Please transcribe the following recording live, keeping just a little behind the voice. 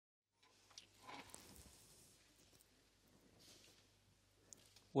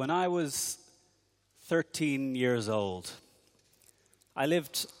When I was 13 years old, I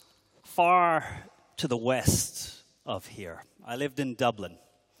lived far to the west of here. I lived in Dublin.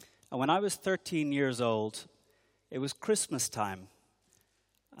 And when I was 13 years old, it was Christmas time,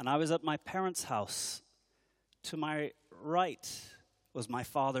 and I was at my parents' house. To my right was my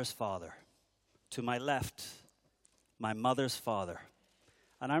father's father. To my left, my mother's father.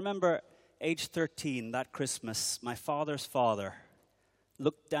 And I remember age 13, that Christmas, my father's father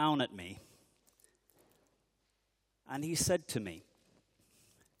looked down at me, and he said to me,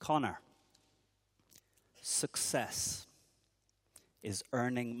 "Conor, success is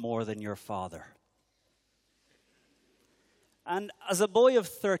earning more than your father." And as a boy of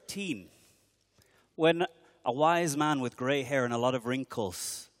 13, when a wise man with gray hair and a lot of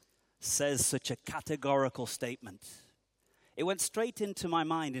wrinkles says such a categorical statement, it went straight into my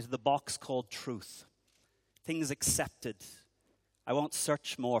mind, into the box called truth. Things accepted. I won't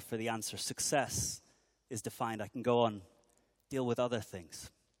search more for the answer. Success is defined. I can go on, deal with other things.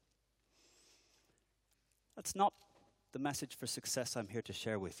 That's not the message for success I'm here to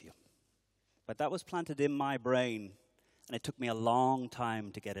share with you. But that was planted in my brain, and it took me a long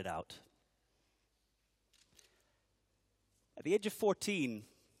time to get it out. At the age of 14,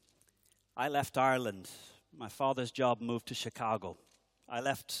 I left Ireland. My father's job moved to Chicago. I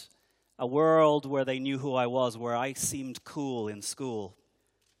left a world where they knew who I was, where I seemed cool in school,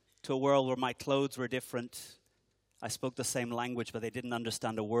 to a world where my clothes were different. I spoke the same language, but they didn't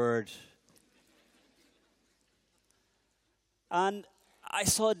understand a word. And I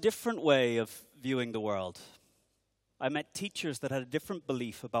saw a different way of viewing the world. I met teachers that had a different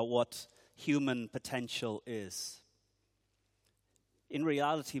belief about what human potential is. In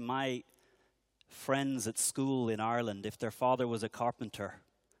reality, my friends at school in Ireland, if their father was a carpenter,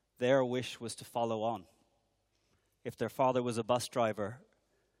 their wish was to follow on. If their father was a bus driver,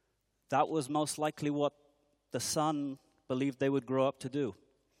 that was most likely what the son believed they would grow up to do.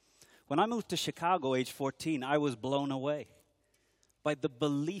 When I moved to Chicago, age 14, I was blown away by the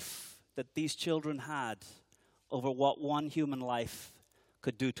belief that these children had over what one human life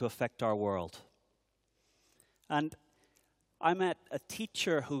could do to affect our world. And I met a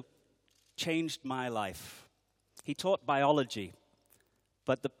teacher who changed my life. He taught biology,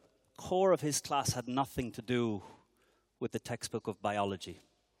 but the core of his class had nothing to do with the textbook of biology.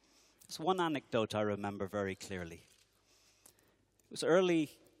 There's one anecdote I remember very clearly. It was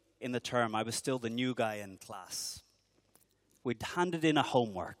early in the term. I was still the new guy in class. We'd handed in a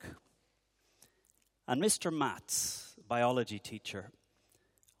homework. And Mr. Matz, biology teacher,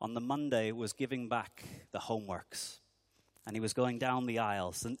 on the Monday was giving back the homeworks. And he was going down the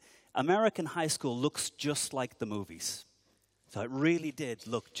aisles. And American high school looks just like the movies. So it really did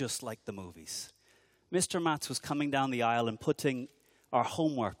look just like the movies. Mr. Matz was coming down the aisle and putting our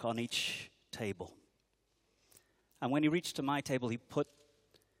homework on each table. And when he reached to my table, he put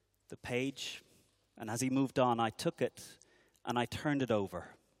the page, and as he moved on, I took it and I turned it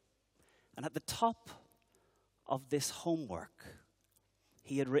over. And at the top of this homework,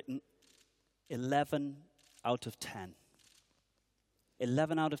 he had written 11 out of 10.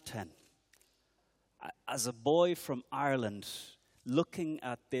 11 out of 10. As a boy from Ireland, looking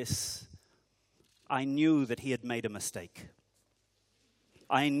at this, I knew that he had made a mistake.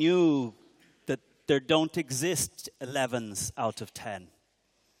 I knew that there don't exist 11s out of 10.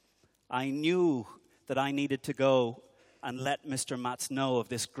 I knew that I needed to go and let Mr. Matz know of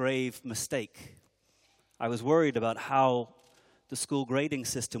this grave mistake. I was worried about how the school grading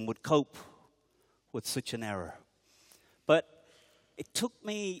system would cope with such an error. But it took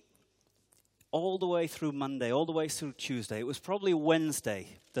me all the way through Monday, all the way through Tuesday. It was probably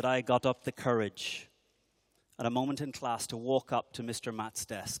Wednesday that I got up the courage at a moment in class to walk up to Mr. Matt's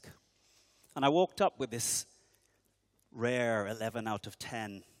desk. And I walked up with this rare 11 out of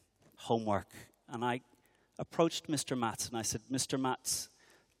 10 homework. And I approached Mr. Matz and I said, "Mr. Matz,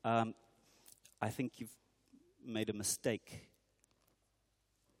 I think you've made a mistake.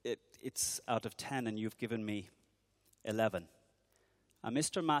 It's out of 10 and you've given me 11. And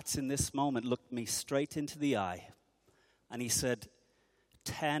Mr. Matz in this moment looked me straight into the eye and he said,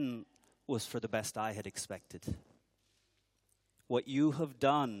 10 was for the best I had expected. What you have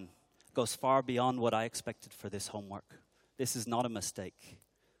done goes far beyond what I expected for this homework. This is not a mistake.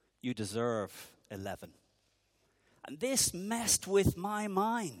 You deserve 11. And this messed with my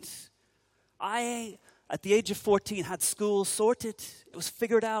mind. I, at the age of 14, had school sorted. It was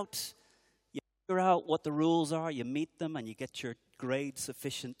figured out. You figure out what the rules are, you meet them, and you get your grade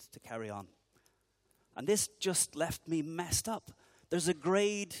sufficient to carry on. And this just left me messed up. There's a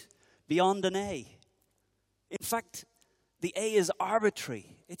grade beyond an A. In fact, The A is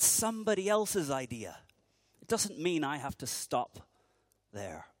arbitrary. It's somebody else's idea. It doesn't mean I have to stop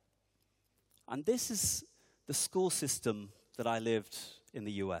there. And this is the school system that I lived in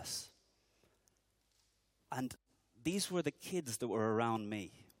the US. And these were the kids that were around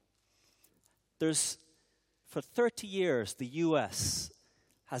me. For 30 years, the US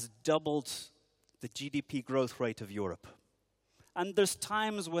has doubled the GDP growth rate of Europe. And there's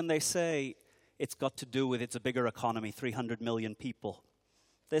times when they say it's got to do with it's a bigger economy, 300 million people.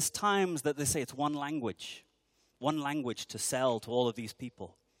 There's times that they say it's one language to sell to all of these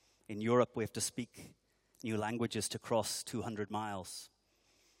people. In Europe, we have to speak new languages to cross 200 miles.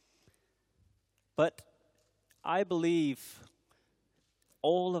 But I believe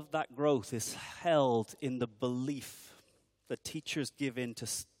all of that growth is held in the belief that teachers give in to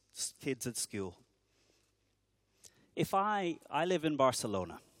kids at school. If I live in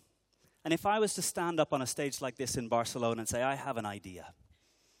Barcelona, and if I was to stand up on a stage like this in Barcelona and say, I have an idea,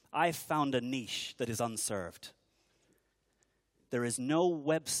 I've found a niche that is unserved. There is no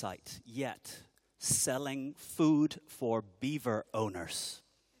website yet selling food for beaver owners.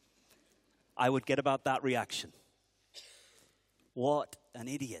 I would get about that reaction. What an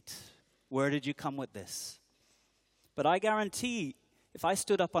idiot. Where did you come with this? But I guarantee, if I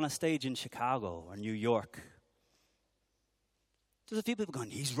stood up on a stage in Chicago or New York, there's a few people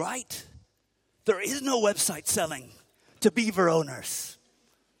going, he's right. There is no website selling to beaver owners.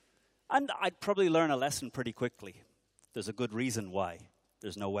 And I'd probably learn a lesson pretty quickly. There's a good reason why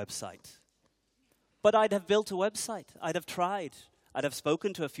there's no website. But I'd have built a website. I'd have tried. I'd have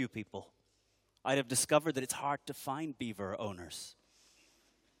spoken to a few people. I'd have discovered that it's hard to find beaver owners.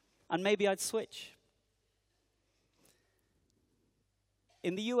 And maybe I'd switch.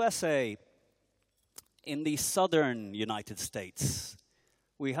 In the USA, in the southern United States,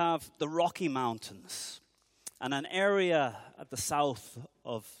 we have the Rocky Mountains and an area at the south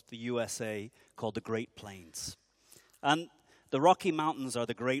of the USA called the Great Plains. And the Rocky Mountains are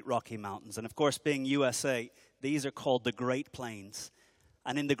the Great Rocky Mountains. And of course, being USA, these are called the Great Plains.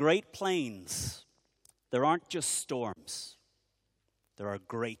 And in the Great Plains, there aren't just storms. There are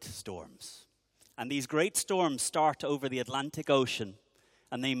great storms. And these great storms start over the Atlantic Ocean,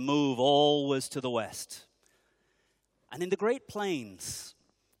 and they move always to the west. And in the Great Plains,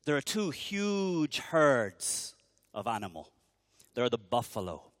 there are two huge herds of animal. There are the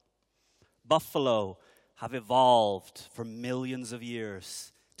buffalo. Buffalo have evolved for millions of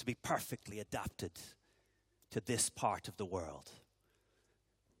years to be perfectly adapted to this part of the world.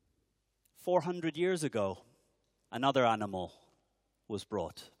 400 years ago, another animal was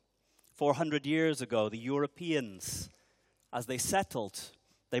brought. 400 years ago, the Europeans, as they settled,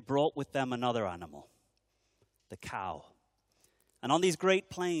 they brought with them another animal, the cow. And on these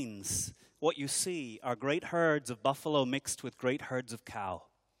Great Plains, what you see are great herds of buffalo mixed with great herds of cow.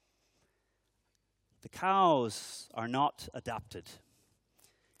 The cows are not adapted.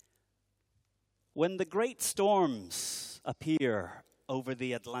 When the great storms appear over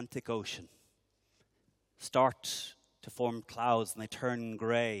the Atlantic Ocean, start to form clouds and they turn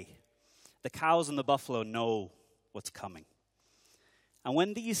gray, the cows and the buffalo know what's coming. And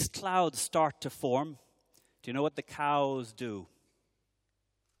when these clouds start to form, do you know what the cows do?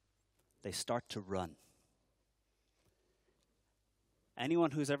 They start to run.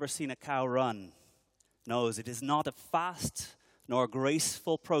 Anyone who's ever seen a cow run knows it is not a fast nor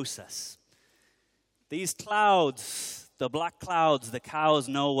graceful process. These clouds, the black clouds, the cows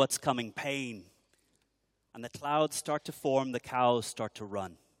know what's coming, pain. And the clouds start to form, the cows start to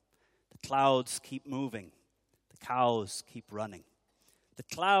run. The clouds keep moving, the cows keep running.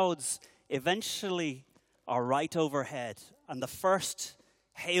 The clouds eventually are right overhead, and the first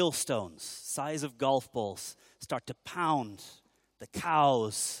hailstones, size of golf balls, start to pound the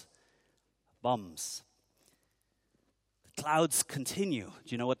cows' bums. The clouds continue.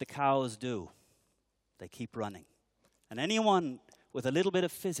 Do you know what the cows do? They keep running. And anyone with a little bit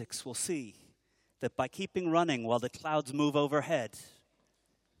of physics will see that by keeping running while the clouds move overhead,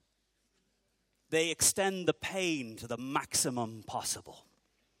 they extend the pain to the maximum possible.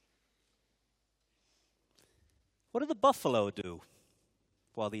 What do the buffalo do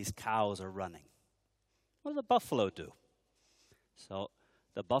while these cows are running? What do the buffalo do? So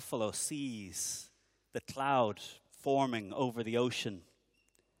the buffalo sees the cloud forming over the ocean.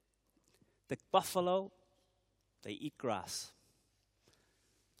 The buffalo, they eat grass.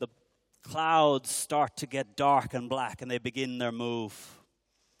 The clouds start to get dark and black and they begin their move.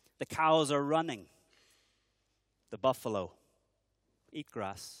 The cows are running. The buffalo eat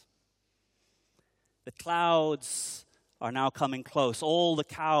grass. The clouds are now coming close. All the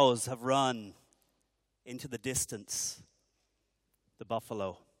cows have run into the distance. the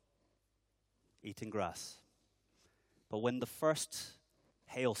buffalo eating grass. But when the first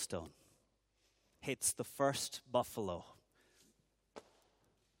hailstone hits the first buffalo,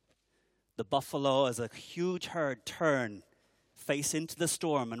 the buffalo as a huge herd turn, face into the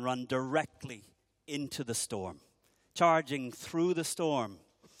storm and run directly into the storm, charging through the storm,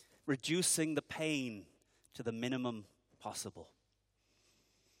 reducing the pain to the minimum possible.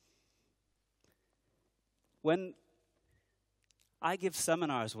 When I give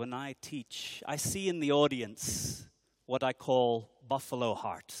seminars, when I teach, I see in the audience what I call buffalo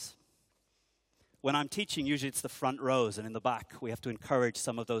hearts. When I'm teaching, usually it's the front rows, and in the back, we have to encourage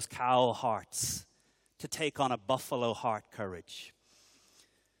some of those cow hearts to take on a buffalo heart courage.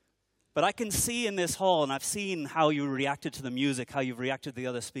 But I can see in this hall, and I've seen how you reacted to the music, how you've reacted to the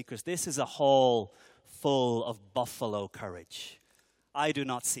other speakers. This is a hall full of buffalo courage. I do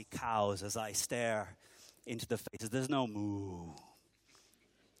not see cows as I stare into the faces. There's no moo.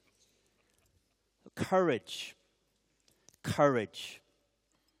 Courage. Courage.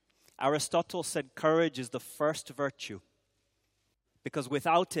 Aristotle said courage is the first virtue, because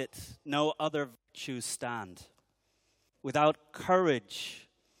without it, no other virtues stand. Without courage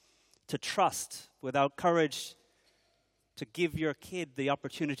to trust, without courage to give your kid the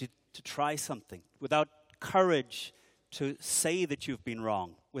opportunity to try something, without courage to say that you've been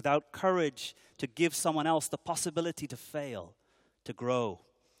wrong, without courage to give someone else the possibility to fail, to grow,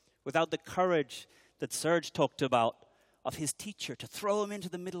 without the courage that Serge talked about of his teacher to throw him into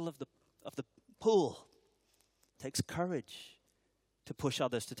the middle of the pool. It takes courage to push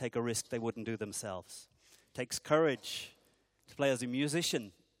others to take a risk they wouldn't do themselves. It takes courage to play as a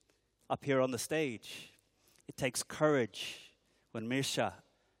musician up here on the stage. It takes courage when Misha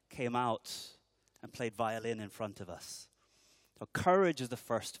came out and played violin in front of us. So courage is the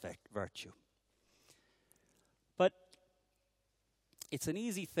first virtue. But it's an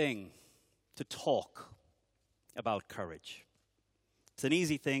easy thing to talk about courage. It's an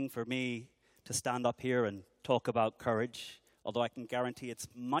easy thing for me to stand up here and talk about courage, although I can guarantee it's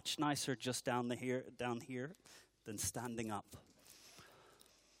much nicer just down here than standing up.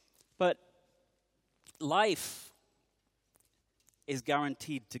 But life is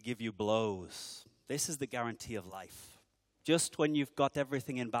guaranteed to give you blows. This is the guarantee of life. Just when you've got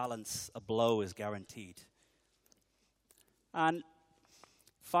everything in balance, a blow is guaranteed. And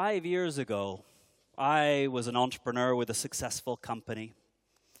 5 years ago, I was an entrepreneur with a successful company.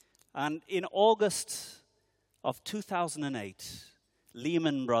 And in August of 2008,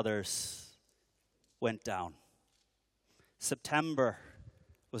 Lehman Brothers went down. September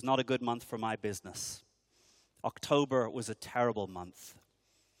was not a good month for my business. October was a terrible month.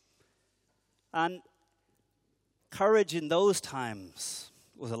 And courage in those times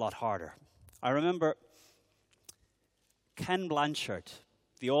was a lot harder. I remember Ken Blanchard,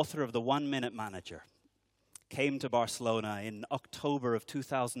 the author of The 1 Minute Manager, came to Barcelona in October of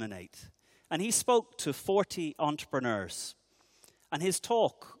 2008. And he spoke to 40 entrepreneurs. And his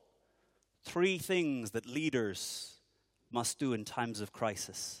talk, 3 things that leaders must do in times of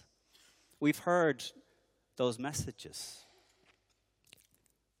crisis. We've heard those messages.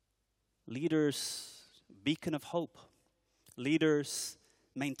 Leaders, beacon of hope. Leaders,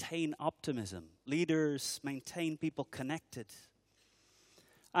 maintain optimism. Leaders, maintain people connected.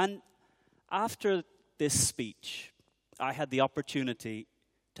 And after this speech, I had the opportunity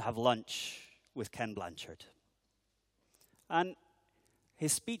to have lunch with Ken Blanchard. And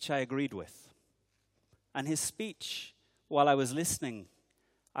his speech I agreed with. And his speech, while I was listening,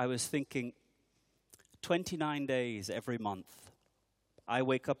 I was thinking, 29 days every month, I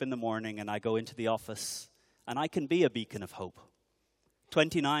wake up in the morning and I go into the office and I can be a beacon of hope.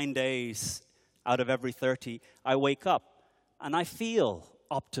 29 days out of every 30, I wake up and I feel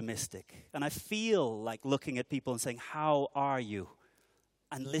optimistic. And I feel like looking at people and saying, how are you?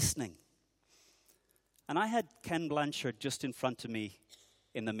 And listening. And I had Ken Blanchard just in front of me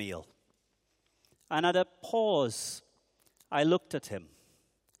in the meal. And at a pause, I looked at him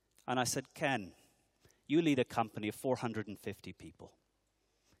and I said, Ken, you lead a company of 450 people.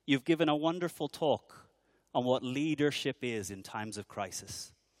 You've given a wonderful talk on what leadership is in times of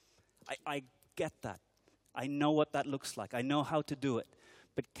crisis. I get that. I know what that looks like. I know how to do it.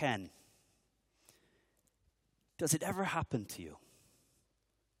 But Ken, does it ever happen to you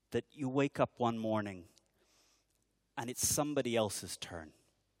that you wake up one morning and it's somebody else's turn?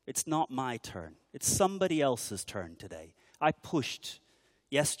 It's not my turn. It's somebody else's turn today. I pushed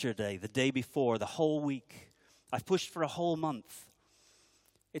yesterday, the day before, the whole week. I've pushed for a whole month.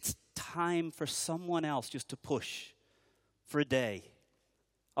 It's time for someone else just to push for a day.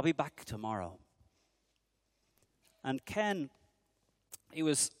 I'll be back tomorrow. And Ken He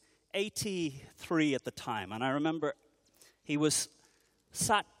was 83 at the time, and I remember he was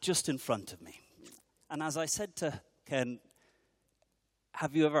sat just in front of me. And as I said to Ken,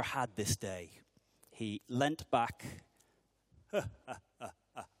 have you ever had this day? He leant back, a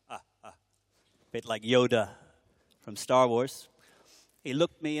bit like Yoda from Star Wars. He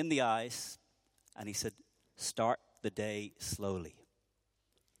looked me in the eyes, and he said, start the day slowly.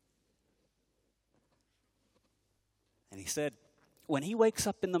 And he said, when he wakes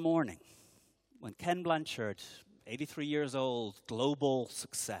up in the morning, when Ken Blanchard, 83 years old, global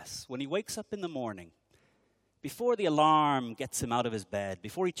success, when he wakes up in the morning, before the alarm gets him out of his bed,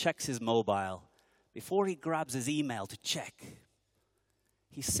 before he checks his mobile, before he grabs his email to check,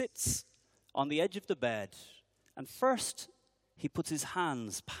 he sits on the edge of the bed, and first he puts his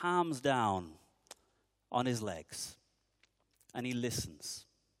hands, palms down, on his legs, and he listens.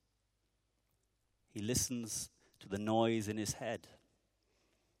 He listens to the noise in his head.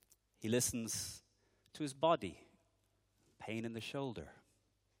 He listens to his body, pain in the shoulder,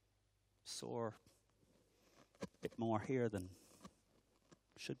 sore, a bit more here than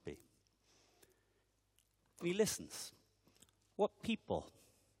should be. And he listens. What people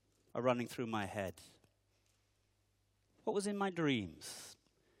are running through my head? What was in my dreams?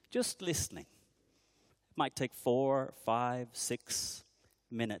 Just listening. It might take 4, 5, 6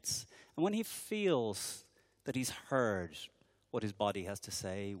 minutes. And when he feels that he's heard what his body has to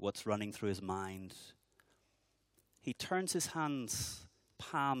say, what's running through his mind, he turns his hands,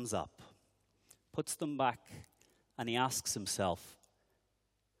 palms up, puts them back, and he asks himself,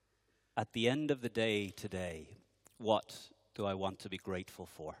 at the end of the day today, what do I want to be grateful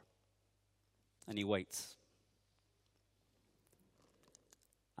for? And he waits.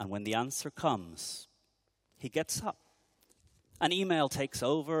 And when the answer comes, he gets up. An email takes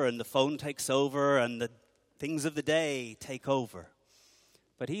over, and the phone takes over, and the things of the day take over.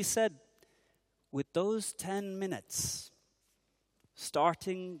 But he said, with those 10 minutes,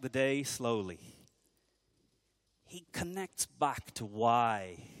 starting the day slowly, he connects back to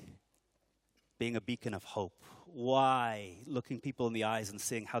why being a beacon of hope, why looking people in the eyes and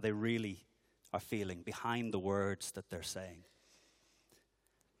seeing how they really are feeling behind the words that they're saying.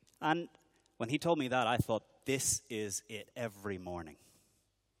 And when he told me that, I thought, this is it every morning.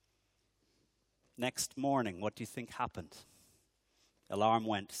 Next morning, what do you think happened? Alarm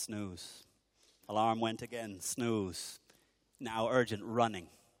went, snooze. Alarm went again, snooze. Now urgent, running.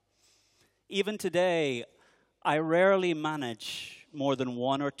 Even today, I rarely manage more than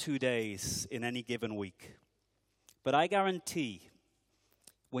 1 or 2 days in any given week. But I guarantee,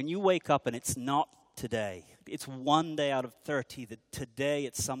 when you wake up and it's not today, it's 1 day out of 30 that today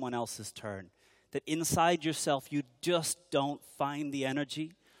it's someone else's turn, that inside yourself you just don't find the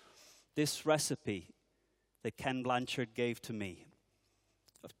energy, this recipe that Ken Blanchard gave to me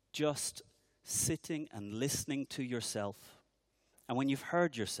of just sitting and listening to yourself, and when you've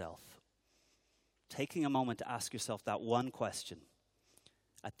heard yourself, taking a moment to ask yourself that one question.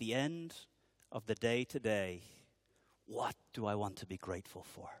 At the end of the day today, what do I want to be grateful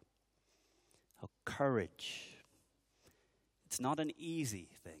for? Oh, courage. It's not an easy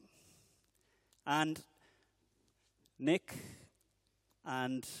thing. And Nick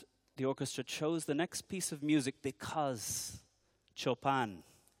and the orchestra chose the next piece of music because Chopin,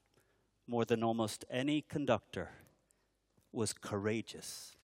 more than almost any conductor, was courageous.